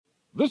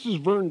This is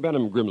Vern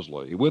Benham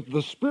Grimsley with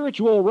the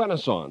Spiritual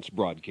Renaissance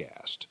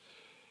broadcast.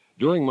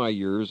 During my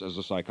years as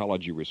a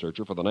psychology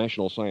researcher for the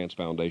National Science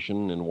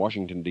Foundation in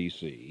Washington,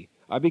 D.C.,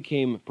 I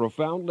became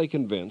profoundly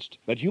convinced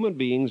that human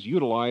beings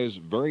utilize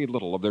very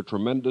little of their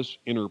tremendous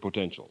inner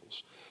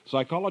potentials.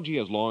 Psychology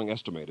has long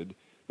estimated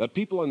that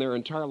people in their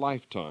entire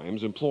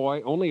lifetimes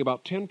employ only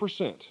about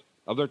 10%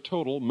 of their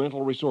total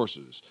mental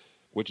resources,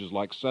 which is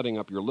like setting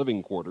up your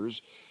living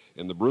quarters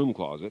in the broom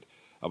closet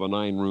of a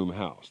 9-room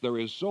house. There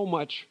is so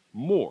much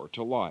more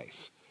to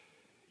life.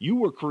 You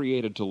were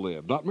created to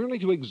live, not merely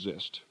to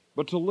exist,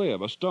 but to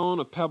live. A stone,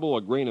 a pebble,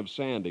 a grain of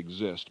sand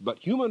exist, but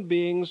human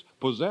beings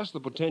possess the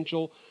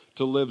potential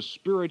to live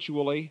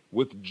spiritually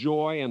with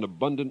joy and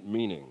abundant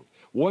meaning.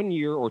 1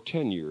 year or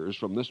 10 years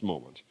from this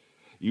moment,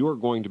 you are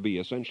going to be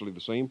essentially the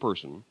same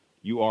person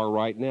you are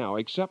right now,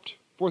 except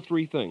for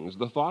 3 things: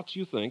 the thoughts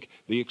you think,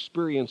 the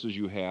experiences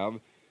you have,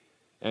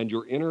 and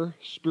your inner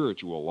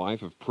spiritual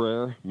life of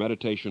prayer,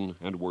 meditation,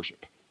 and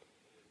worship.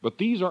 But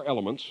these are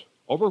elements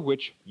over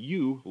which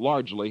you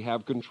largely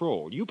have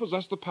control. You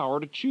possess the power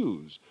to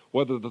choose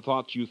whether the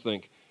thoughts you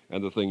think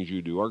and the things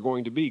you do are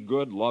going to be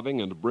good, loving,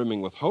 and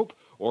brimming with hope,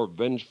 or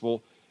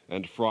vengeful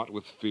and fraught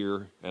with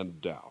fear and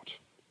doubt.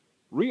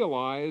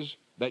 Realize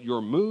that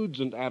your moods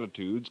and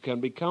attitudes can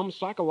become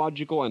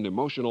psychological and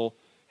emotional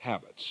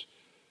habits.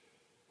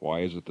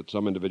 Why is it that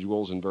some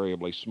individuals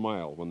invariably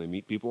smile when they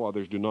meet people,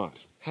 others do not?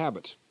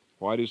 Habit.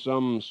 Why do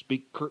some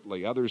speak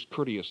curtly, others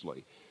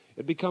courteously?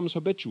 It becomes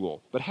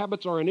habitual. But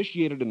habits are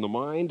initiated in the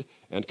mind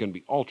and can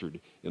be altered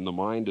in the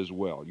mind as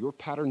well. Your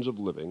patterns of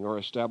living are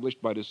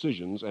established by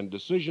decisions, and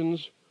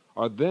decisions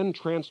are then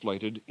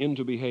translated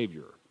into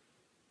behavior.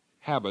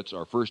 Habits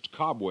are first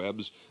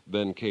cobwebs,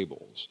 then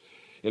cables.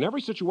 In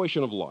every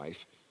situation of life,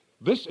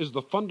 this is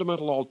the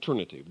fundamental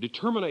alternative: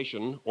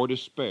 determination or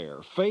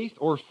despair, faith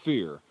or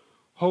fear,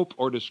 hope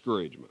or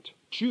discouragement.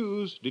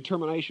 Choose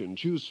determination,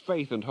 choose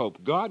faith and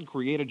hope. God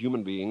created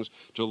human beings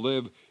to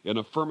live in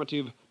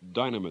affirmative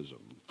dynamism,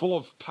 full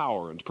of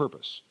power and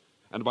purpose.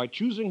 And by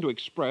choosing to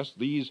express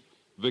these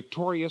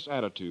victorious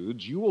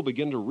attitudes, you will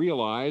begin to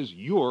realize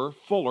your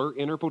fuller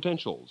inner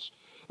potentials.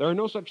 There are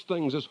no such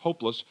things as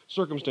hopeless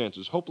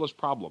circumstances, hopeless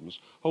problems,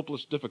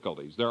 hopeless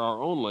difficulties. There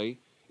are only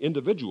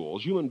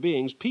individuals, human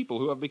beings, people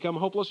who have become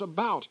hopeless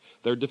about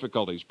their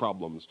difficulties,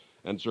 problems,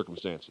 and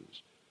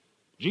circumstances.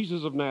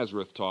 Jesus of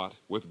Nazareth taught,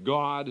 with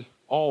God,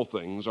 all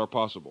things are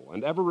possible.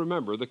 And ever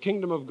remember, the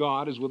kingdom of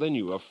God is within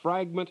you. A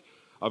fragment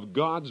of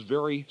God's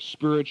very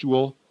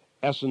spiritual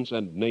essence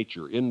and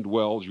nature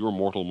indwells your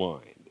mortal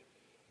mind.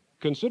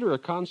 Consider a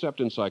concept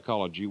in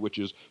psychology which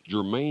is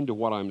germane to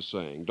what I'm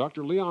saying.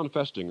 Dr. Leon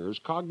Festinger's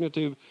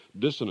cognitive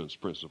dissonance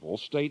principle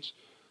states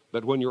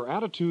that when your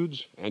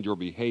attitudes and your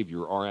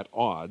behavior are at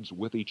odds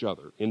with each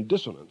other, in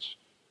dissonance,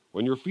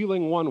 when you're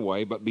feeling one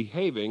way but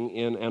behaving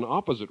in an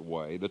opposite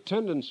way, the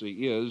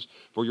tendency is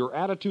for your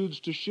attitudes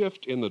to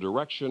shift in the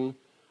direction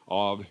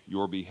of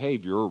your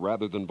behavior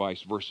rather than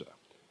vice versa.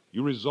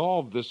 You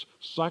resolve this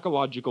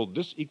psychological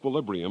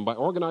disequilibrium by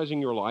organizing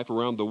your life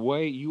around the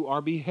way you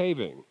are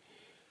behaving.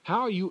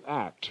 How you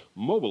act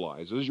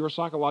mobilizes your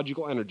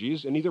psychological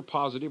energies in either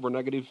positive or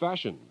negative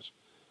fashions.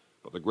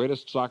 But the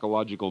greatest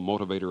psychological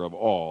motivator of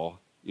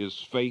all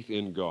is faith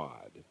in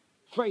God.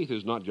 Faith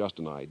is not just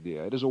an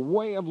idea. It is a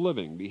way of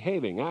living,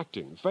 behaving,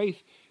 acting. Faith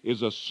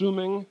is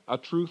assuming a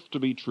truth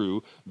to be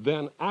true,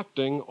 then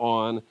acting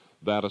on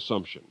that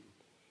assumption.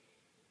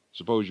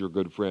 Suppose your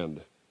good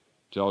friend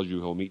tells you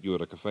he'll meet you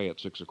at a cafe at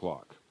 6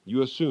 o'clock.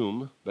 You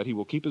assume that he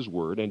will keep his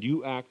word, and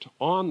you act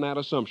on that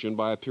assumption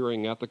by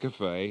appearing at the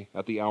cafe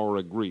at the hour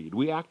agreed.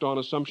 We act on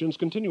assumptions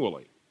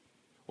continually.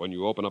 When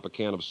you open up a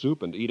can of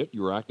soup and eat it,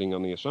 you're acting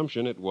on the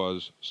assumption it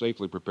was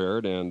safely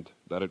prepared and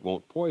that it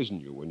won't poison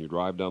you. When you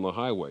drive down the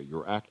highway,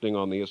 you're acting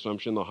on the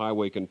assumption the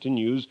highway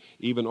continues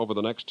even over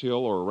the next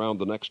hill or around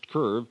the next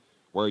curve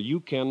where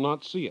you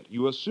cannot see it.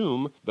 You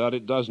assume that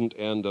it doesn't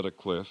end at a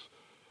cliff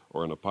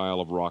or in a pile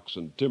of rocks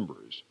and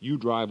timbers. You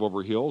drive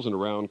over hills and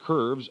around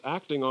curves,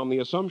 acting on the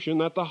assumption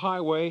that the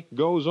highway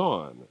goes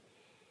on.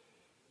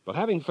 But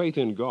having faith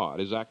in God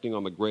is acting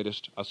on the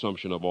greatest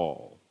assumption of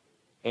all,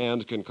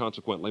 and can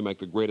consequently make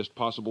the greatest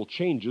possible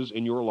changes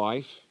in your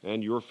life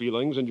and your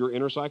feelings and your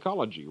inner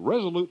psychology.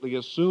 Resolutely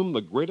assume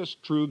the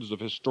greatest truths of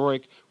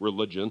historic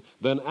religion,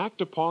 then act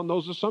upon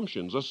those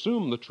assumptions.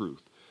 Assume the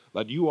truth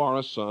that you are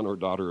a son or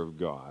daughter of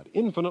God,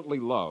 infinitely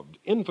loved,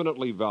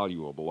 infinitely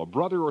valuable, a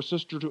brother or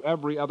sister to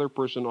every other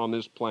person on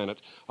this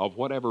planet of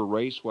whatever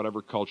race,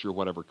 whatever culture,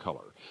 whatever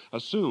color.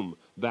 Assume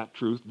that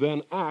truth,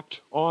 then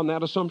act on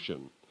that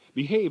assumption.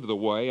 Behave the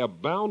way a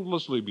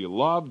boundlessly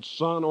beloved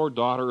son or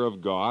daughter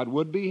of God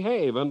would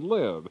behave and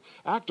live.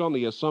 Act on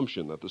the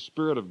assumption that the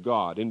Spirit of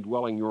God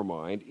indwelling your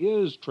mind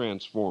is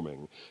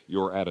transforming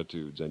your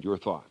attitudes and your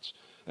thoughts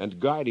and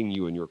guiding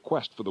you in your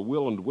quest for the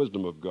will and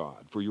wisdom of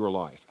God for your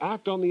life.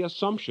 Act on the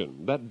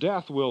assumption that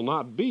death will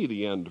not be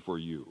the end for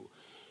you,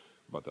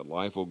 but that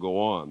life will go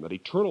on, that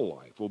eternal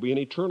life will be an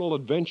eternal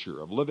adventure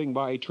of living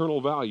by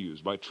eternal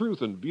values, by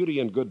truth and beauty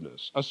and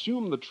goodness.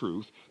 Assume the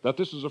truth that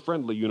this is a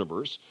friendly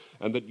universe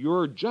and that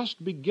you're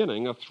just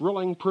beginning a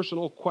thrilling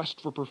personal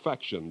quest for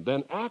perfection.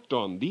 Then act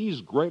on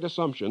these great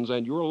assumptions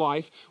and your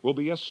life will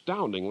be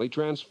astoundingly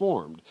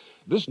transformed.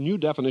 This new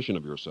definition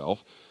of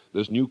yourself,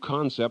 this new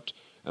concept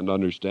and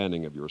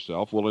understanding of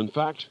yourself will in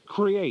fact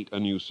create a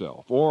new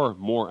self, or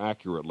more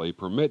accurately,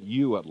 permit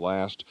you at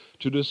last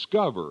to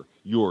discover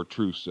your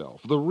true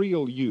self, the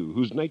real you,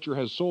 whose nature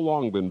has so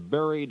long been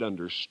buried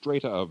under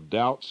strata of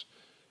doubts,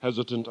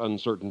 hesitant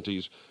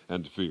uncertainties,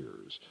 and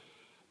fears.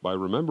 By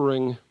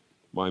remembering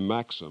my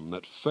maxim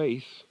that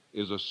faith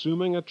is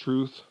assuming a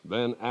truth,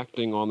 then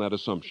acting on that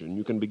assumption,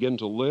 you can begin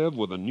to live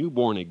with a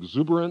newborn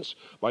exuberance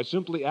by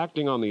simply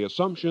acting on the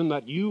assumption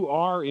that you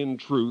are in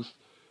truth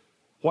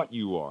what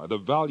you are, the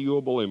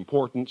valuable,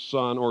 important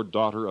son or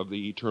daughter of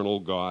the eternal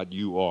God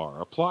you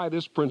are. Apply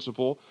this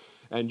principle,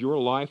 and your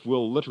life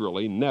will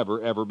literally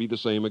never, ever be the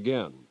same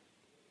again.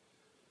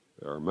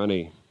 There are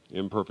many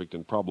imperfect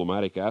and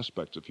problematic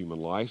aspects of human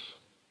life,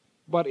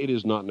 but it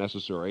is not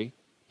necessary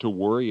to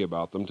worry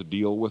about them, to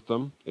deal with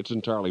them. It's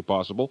entirely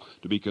possible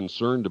to be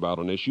concerned about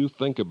an issue,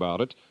 think about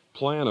it,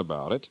 plan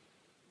about it,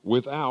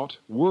 without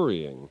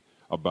worrying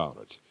about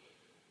it.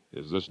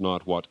 Is this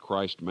not what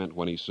Christ meant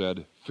when he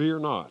said, "Fear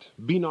not,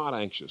 be not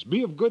anxious,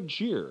 be of good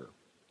cheer.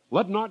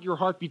 Let not your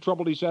heart be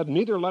troubled," he said,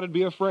 "neither let it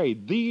be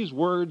afraid." These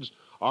words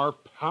are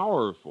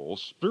powerful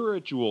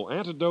spiritual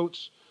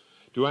antidotes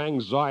to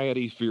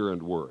anxiety, fear,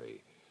 and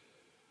worry.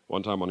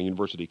 One time on a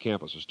university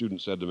campus, a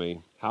student said to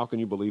me, "How can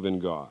you believe in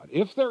God?"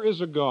 "If there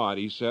is a God,"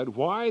 he said,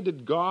 "why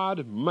did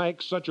God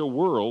make such a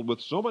world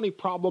with so many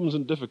problems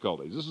and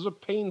difficulties? This is a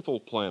painful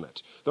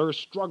planet. There are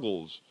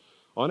struggles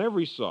on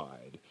every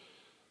side."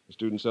 The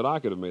student said, "I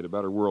could have made a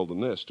better world than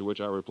this," to which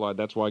I replied,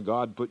 "That's why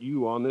God put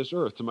you on this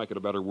earth, to make it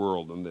a better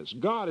world than this.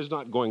 God is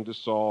not going to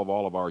solve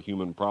all of our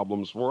human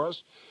problems for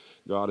us.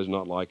 God is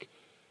not like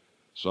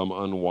some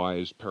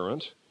unwise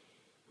parent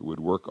who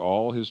would work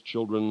all his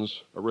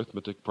children's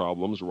arithmetic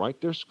problems, write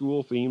their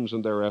school themes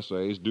and their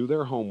essays, do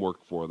their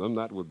homework for them.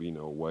 That would be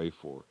no way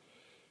for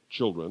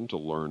children to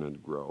learn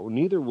and grow.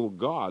 Neither will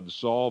God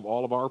solve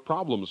all of our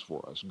problems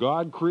for us.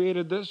 God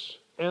created this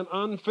an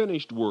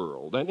unfinished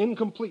world, an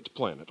incomplete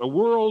planet, a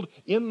world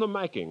in the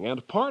making,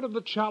 and part of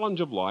the challenge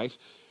of life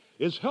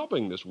is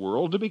helping this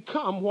world to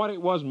become what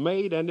it was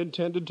made and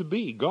intended to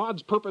be.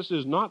 God's purpose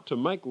is not to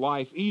make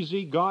life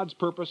easy. God's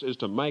purpose is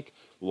to make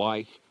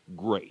life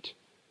great.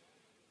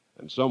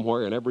 And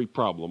somewhere in every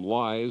problem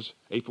lies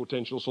a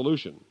potential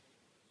solution.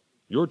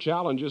 Your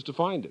challenge is to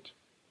find it.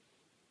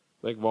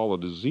 Think of all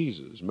the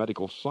diseases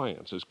medical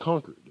science has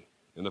conquered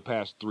in the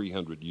past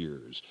 300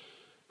 years.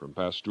 From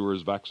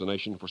Pasteur's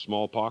vaccination for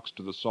smallpox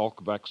to the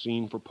Salk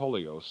vaccine for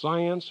polio,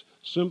 science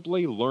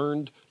simply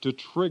learned to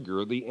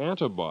trigger the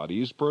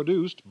antibodies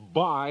produced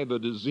by the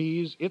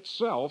disease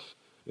itself.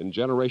 In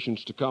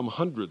generations to come,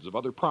 hundreds of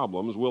other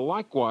problems will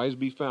likewise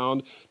be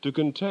found to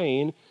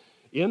contain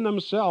in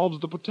themselves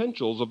the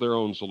potentials of their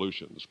own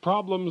solutions.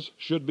 Problems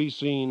should be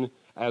seen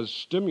as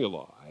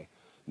stimuli,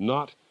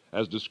 not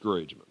as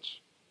discouragements.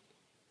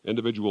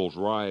 Individuals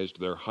rise to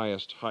their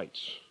highest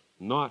heights,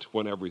 not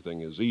when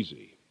everything is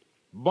easy,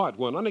 but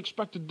when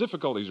unexpected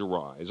difficulties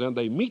arise, and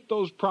they meet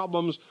those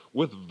problems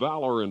with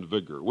valor and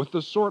vigor, with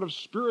the sort of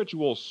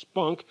spiritual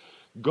spunk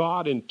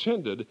God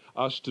intended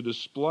us to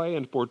display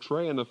and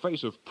portray in the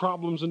face of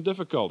problems and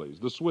difficulties.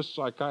 The Swiss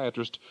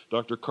psychiatrist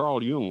Dr.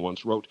 Carl Jung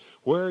once wrote,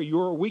 "Where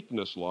your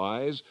weakness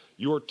lies,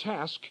 your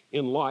task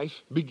in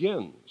life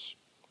begins."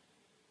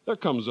 There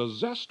comes a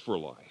zest for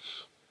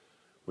life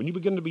when you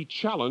begin to be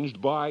challenged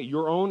by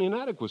your own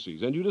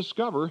inadequacies, and you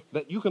discover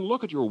that you can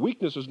look at your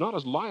weaknesses not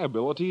as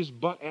liabilities,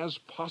 but as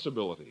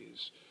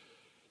possibilities.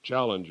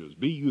 Challenges.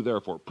 "Be you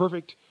therefore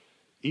perfect,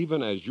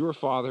 even as your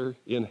Father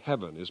in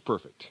heaven is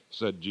perfect,"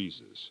 said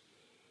Jesus.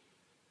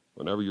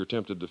 Whenever you're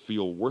tempted to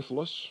feel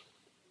worthless,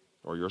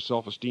 or your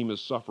self-esteem is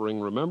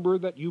suffering, remember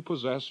that you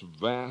possess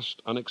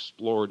vast,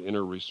 unexplored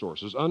inner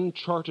resources,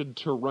 uncharted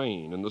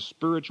terrain in the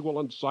spiritual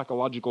and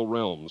psychological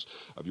realms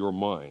of your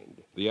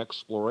mind, the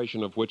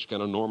exploration of which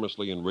can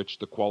enormously enrich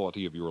the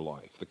quality of your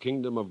life. The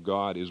kingdom of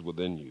God is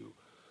within you.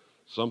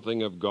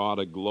 Something of God,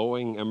 a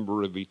glowing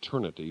ember of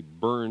eternity,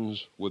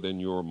 burns within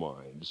your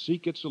mind.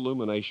 Seek its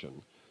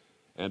illumination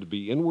and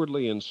be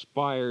inwardly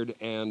inspired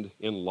and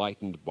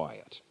enlightened by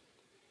it.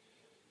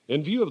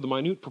 In view of the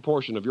minute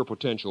proportion of your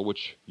potential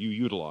which you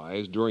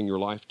utilize during your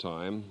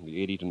lifetime, the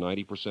 80 to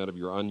 90% of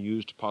your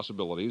unused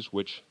possibilities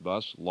which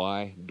thus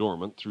lie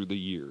dormant through the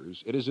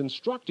years, it is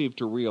instructive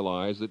to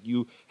realize that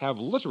you have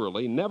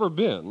literally never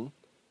been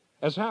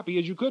as happy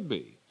as you could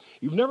be.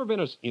 You've never been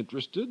as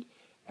interested,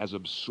 as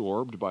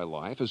absorbed by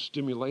life, as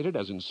stimulated,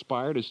 as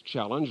inspired, as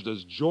challenged,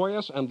 as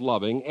joyous and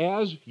loving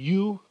as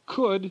you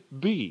could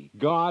be.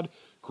 God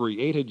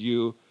created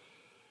you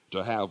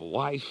to have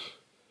life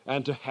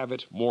and to have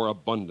it more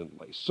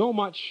abundantly. So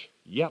much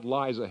yet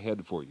lies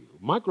ahead for you.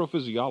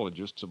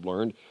 Microphysiologists have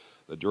learned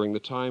that during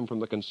the time from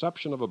the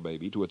conception of a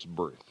baby to its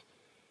birth,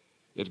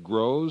 It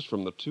grows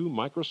from the 2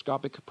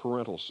 microscopic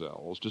parental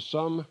cells to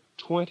some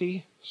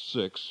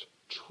 26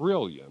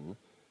 trillion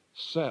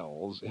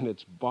cells in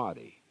its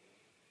body.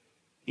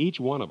 Each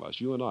one of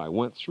us, you and I,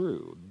 went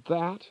through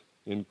that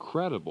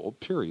incredible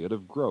period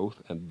of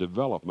growth and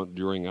development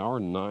during our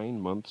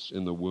 9 months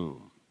in the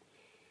womb.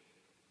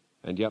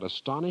 And yet,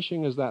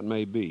 astonishing as that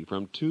may be,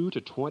 from 2 to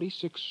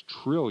 26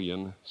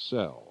 trillion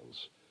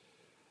cells,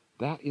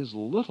 that is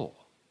little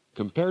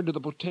compared to the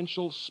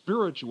potential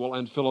spiritual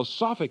and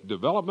philosophic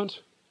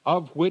development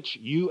of which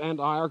you and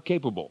I are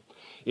capable.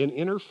 In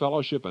inner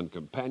fellowship and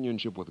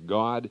companionship with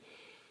God,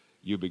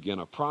 you begin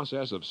a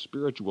process of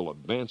spiritual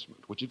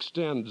advancement which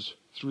extends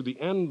through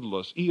the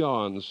endless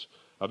eons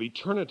of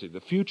eternity, the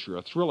future,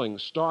 a thrilling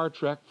Star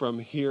Trek from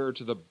here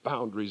to the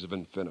boundaries of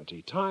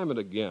infinity. Time and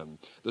again,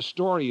 the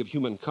story of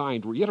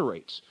humankind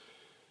reiterates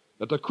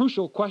that the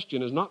crucial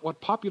question is not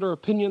what popular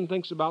opinion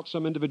thinks about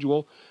some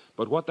individual,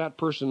 but what that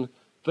person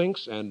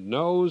thinks and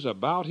knows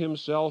about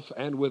himself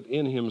and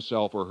within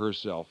himself or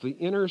herself, the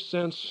inner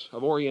sense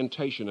of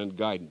orientation and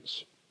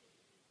guidance.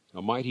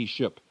 A mighty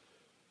ship,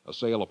 a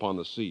sail upon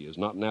the sea, is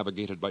not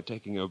navigated by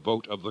taking a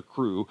vote of the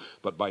crew,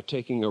 but by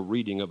taking a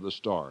reading of the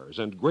stars.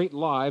 And great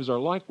lives are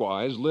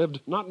likewise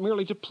lived not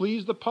merely to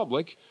please the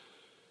public,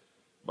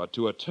 but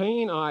to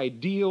attain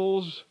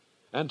ideals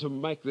and to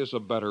make this a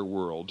better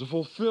world, to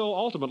fulfill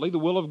ultimately the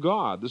will of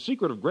God. The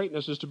secret of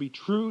greatness is to be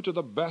true to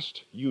the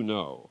best you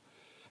know.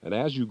 And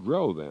as you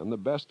grow, then, the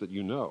best that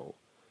you know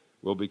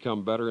will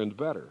become better and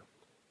better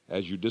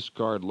as you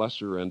discard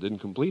lesser and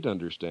incomplete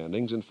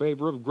understandings in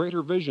favor of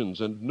greater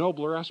visions and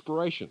nobler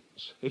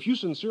aspirations. If you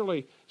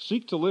sincerely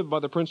seek to live by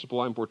the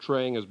principle I'm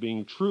portraying as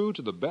being true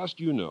to the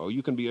best you know,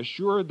 you can be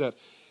assured that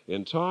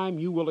in time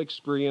you will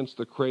experience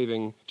the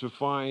craving to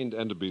find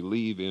and to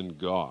believe in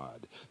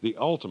God, the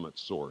ultimate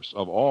source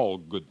of all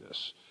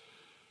goodness.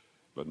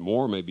 But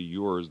more may be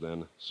yours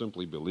than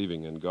simply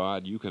believing in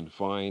God. You can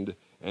find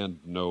and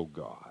know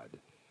God.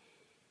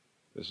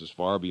 This is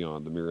far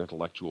beyond the mere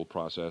intellectual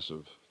process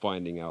of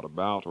finding out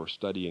about or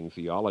studying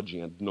theology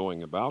and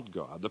knowing about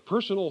God. The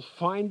personal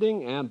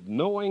finding and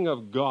knowing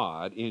of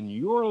God in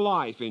your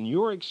life, in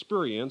your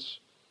experience,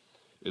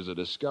 is a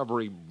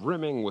discovery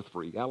brimming with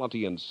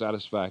reality and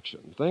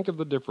satisfaction. Think of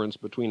the difference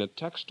between a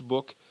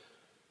textbook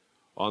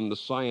on the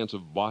science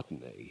of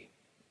botany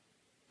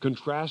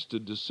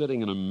contrasted to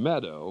sitting in a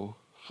meadow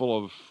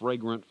full of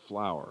fragrant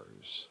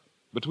flowers,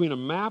 between a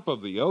map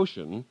of the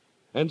ocean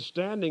and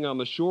standing on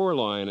the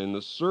shoreline in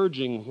the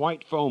surging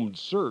white-foamed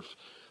surf.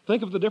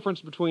 Think of the difference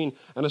between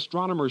an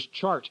astronomer's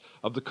chart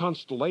of the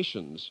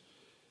constellations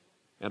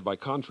and, by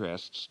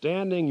contrast,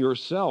 standing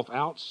yourself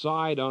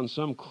outside on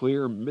some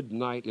clear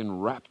midnight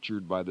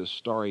enraptured by the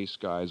starry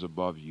skies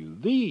above you.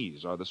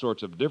 These are the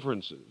sorts of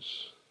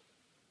differences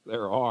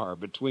there are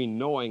between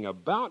knowing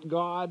about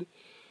God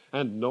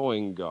and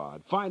knowing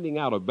God, finding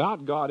out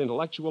about God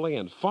intellectually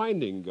and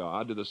finding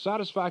God to the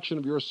satisfaction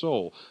of your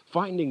soul,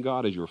 finding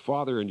God as your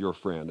Father and your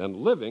friend, and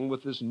living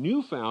with this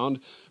newfound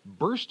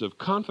burst of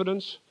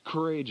confidence,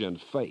 courage,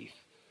 and faith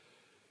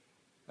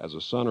as a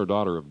son or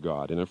daughter of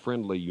God in a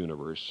friendly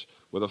universe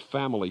with a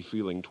family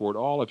feeling toward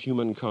all of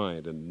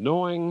humankind, and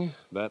knowing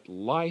that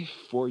life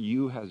for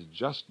you has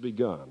just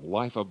begun,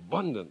 life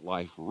abundant,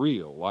 life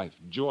real, life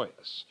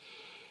joyous,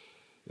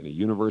 in a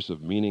universe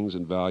of meanings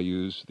and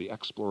values, the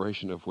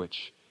exploration of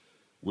which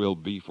will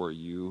be for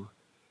you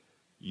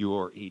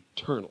your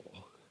eternal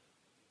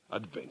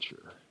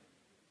adventure.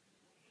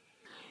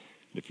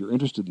 If you're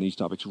interested in these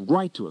topics,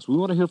 write to us. We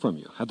want to hear from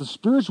you. At the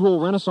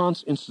Spiritual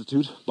Renaissance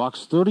Institute,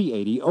 Box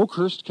 3080,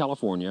 Oakhurst,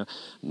 California,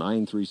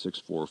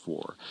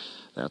 93644.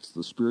 That's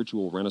the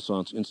Spiritual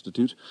Renaissance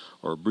Institute,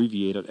 or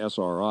abbreviated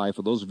SRI.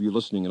 For those of you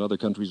listening in other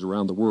countries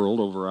around the world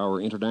over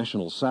our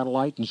international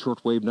satellite and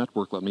shortwave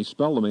network, let me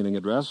spell the mailing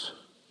address.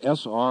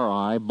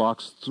 SRI,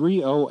 Box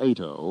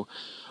 3080,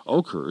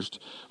 Oakhurst,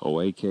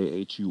 Oakhurst,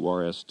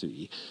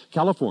 California,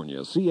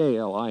 California,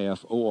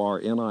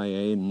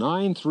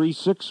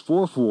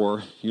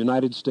 93644,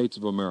 United States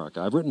of America.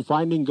 I've written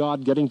Finding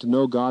God, Getting to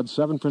Know God,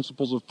 7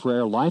 Principles of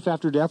Prayer, Life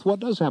After Death, What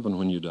Does Happen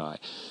When You Die.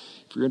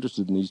 If you're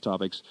interested in these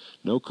topics,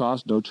 no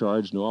cost, no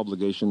charge, no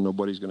obligation.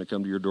 Nobody's going to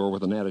come to your door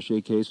with an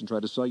attaché case and try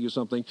to sell you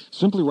something.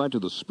 Simply write to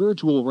the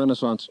Spiritual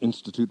Renaissance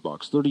Institute,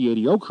 Box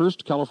 3080,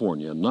 Oakhurst,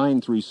 California,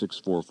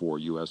 93644,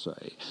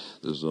 USA.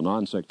 This is a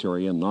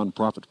non-sectarian,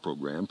 non-profit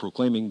program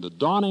proclaiming the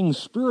dawning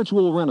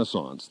spiritual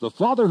renaissance, the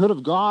fatherhood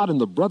of God and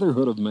the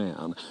brotherhood of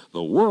man,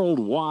 the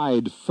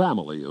worldwide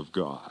family of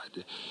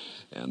God.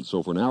 And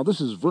so for now,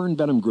 this is Vern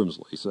Benham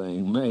Grimsley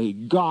saying, may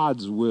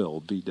God's will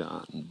be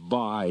done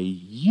by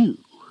you.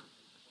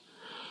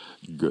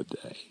 Good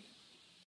day.